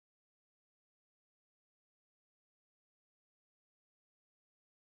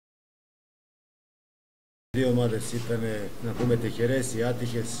Δύο ομάδες ήταν, να πούμε, τυχερές ή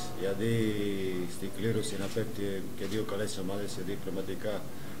άτυχες, γιατί στην κλήρωση να πέφτει και δύο καλές ομάδες, γιατί πραγματικά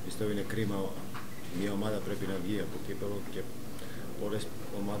πιστεύω είναι κρίμα μια ομάδα πρέπει να βγει από Κύπελλο και πολλές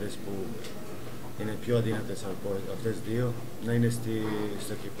ομάδες που είναι πιο αδύνατες από αυτές δύο να είναι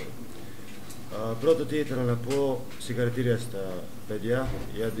στο Κύπελλο. Πρώτο τι ήθελα να πω, συγχαρητήρια στα παιδιά,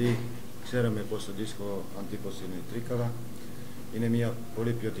 γιατί ξέραμε πόσο δύσκολο αντίπος είναι η Τρίκαλα. Είναι μια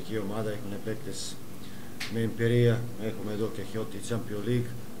πολύ ποιοτική ομάδα, έχουν παίκτες με εμπειρία, έχουμε εδώ και χιώτη Champions League,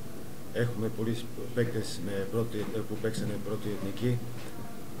 έχουμε πολλούς παίκτες που παίξανε πρώτη εθνική.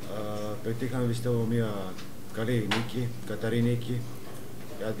 Πετύχαμε πιστεύω μια καλή νίκη, καθαρή νίκη,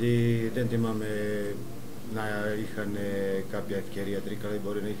 γιατί δεν θυμάμαι να είχαν κάποια ευκαιρία Τρίκαλα,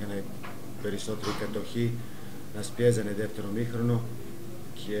 μπορεί να είχαν περισσότερη κατοχή, να πιέζανε δεύτερο μήχρονο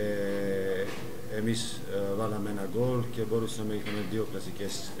και εμείς βάλαμε ένα γκολ και μπορούσαμε, είχαμε δύο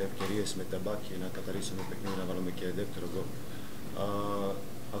κλασικές ευκαιρίες με τα μπάκια να καθαρίσουμε παιχνίδι, να βάλουμε και δεύτερο γκολ.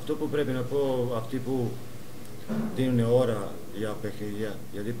 Αυτό που πρέπει να πω, αυτοί που δίνουν ώρα για παιχνίδια,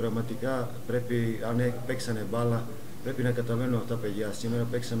 γιατί πραγματικά πρέπει, αν παίξανε μπάλα, πρέπει να καταλαβαίνουν αυτά τα παιδιά. Σήμερα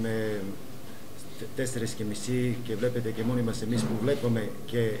παίξαμε 4:30 και βλέπετε και μόνοι μας εμείς που βλέπουμε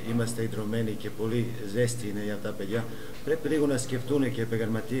και είμαστε ιδρωμένοι και πολύ ζέστη είναι για αυτά τα παιδιά. Πρέπει λίγο να σκεφτούν και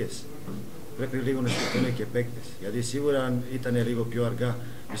επαγγελματίες. Πρέπει λίγο να σκεφτούν και παίκτες. Γιατί σίγουρα αν ήταν λίγο πιο αργά,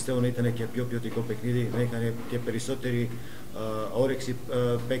 πιστεύω να ήταν και πιο ποιοτικό παιχνίδι, να είχαν και περισσότερη όρεξη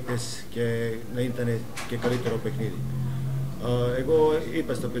παίκτες και να ήταν και καλύτερο παιχνίδι. Εγώ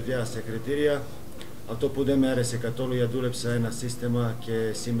είπα στα παιδιά σε κριτήρια, αυτό που δεν με άρεσε καθόλου, γιατί δούλεψα ένα σύστημα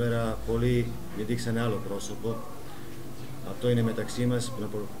και σήμερα πολλοί με δείξανε άλλο πρόσωπο. Αυτό είναι μεταξύ μας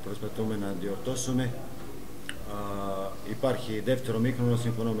που προσπαθούμε να διορθώσουμε. Υπάρχει δεύτερο μήχρονο,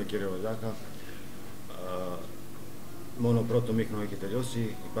 συμφωνώ με κύριο Ζάχα. Μόνο πρώτο μήχρονο έχει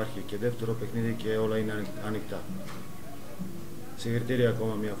τελειώσει, υπάρχει και δεύτερο παιχνίδι και όλα είναι ανοιχτά. Συγχαρητήρια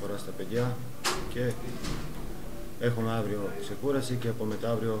ακόμα μια φορά στα παιδιά και έχουμε αύριο ξεκούραση και από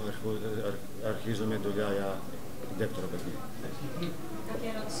μετά αύριο αρχίζουμε δουλειά για δεύτερο παιχνίδι. Κάποια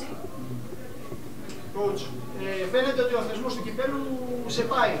ερώτηση? Coach, φαίνεται ότι ο αθλητισμός του Κυπέλλου σε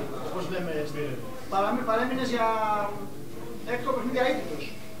πάει, όπως λέμε. Παρέμεινες για έκτο παιχνίδι αίτητος,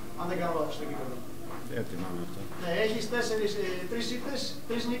 αν δεν κάνω λάθος, στο Κύπελλο. Δεν θυμάμαι αυτό. Ναι, έχεις τρεις ήττες,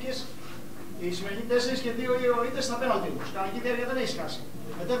 3 νίκες, οι σημερινοί 4 και 2 ήττες στα πέναλτι τους. Κανονική διάρκεια δεν έχεις χάσει.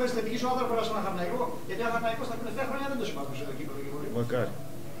 Μετέφερες τη δική σου άνθρωπο στον Αχαρναϊκό, γιατί ο Αχαρναϊκός τα τελευταία χρόνια δεν το συμπαθούσε το Κύπελλο.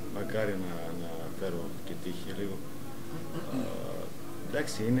 Μακάρι να φέρω και τύχη λίγο.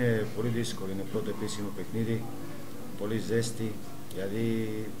 Εντάξει, είναι πολύ δύσκολο, είναι πρώτο επίσημο παιχνίδι, πολύ ζέστη, γιατί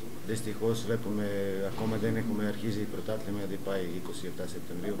δυστυχώς βλέπουμε ακόμα δεν έχουμε αρχίσει η πρωτάθλημα, γιατί πάει 27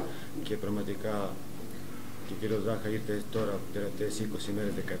 Σεπτεμβρίου και πραγματικά και ο κ. Ζάχα ήρθε τώρα τελευταίες 20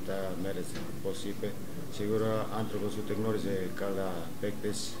 μέρες, 17 μέρες, πώς είπε. Σίγουρα άνθρωπος ούτε γνώριζε καλά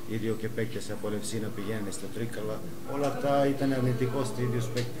παίκτες, ίδιο και παίκτες από Λευσή να πηγαίνουν στο Τρίκαλα. Όλα αυτά ήταν αρνητικό στους ίδιους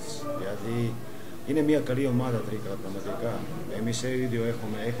παίκτες. Δηλαδή είναι μια καλή ομάδα Τρίκαλα πραγματικά. Εμείς ίδιο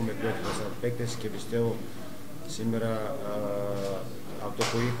έχουμε ποιότητες παίκτες και πιστεύω σήμερα αυτό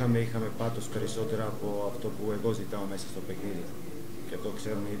που είχαμε πάτος περισσότερα από αυτό που εγώ ζητάω μέσα στο παιχνίδι. Και αυτό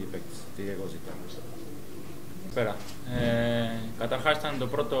ξέρουν οι ίδιοι παίκτες, τι εγώ ζητάω. Πέρα. Καταρχάς ήταν το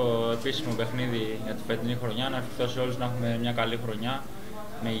πρώτο επίσημο παιχνίδι για τη φετινή χρονιά. Να ευχηθώ σε όλους να έχουμε μια καλή χρονιά,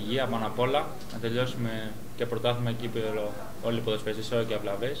 με υγεία πάνω απ' όλα, να τελειώσουμε και πρωτάθλημα Κύπελλο όλοι οι ποδοσφαιριστές και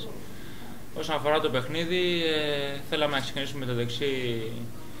αυλαβές. Όσον αφορά το παιχνίδι, θέλαμε να ξεκινήσουμε το δεξί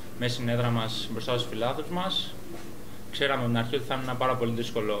μέση συνέδρα μας μπροστά στους φιλάθλους μας. Ξέραμε από την αρχή ότι θα είναι ένα πάρα πολύ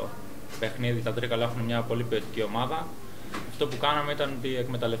δύσκολο παιχνίδι. Τα Τρίκαλα έχουν μια πολύ ποιοτική ομάδα. Αυτό που κάναμε ήταν ότι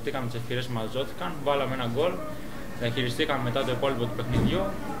εκμεταλλευτήκαμε τις ευκαιρίες που μας δόθηκαν, βάλαμε ένα γκολ, διαχειριστήκαμε μετά το υπόλοιπο του παιχνιδιού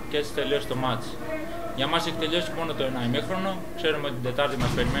και έτσι τελείωσε το μάτς. Για μας έχει τελειώσει μόνο το 1 ημίχρονο. Ξέρουμε ότι την Τετάρτη μας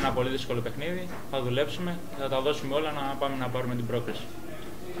περιμένει ένα πολύ δύσκολο παιχνίδι. Θα δουλέψουμε και θα τα δώσουμε όλα να πάμε να πάρουμε την πρόκριση.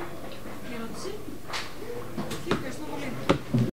 Ερώτηση?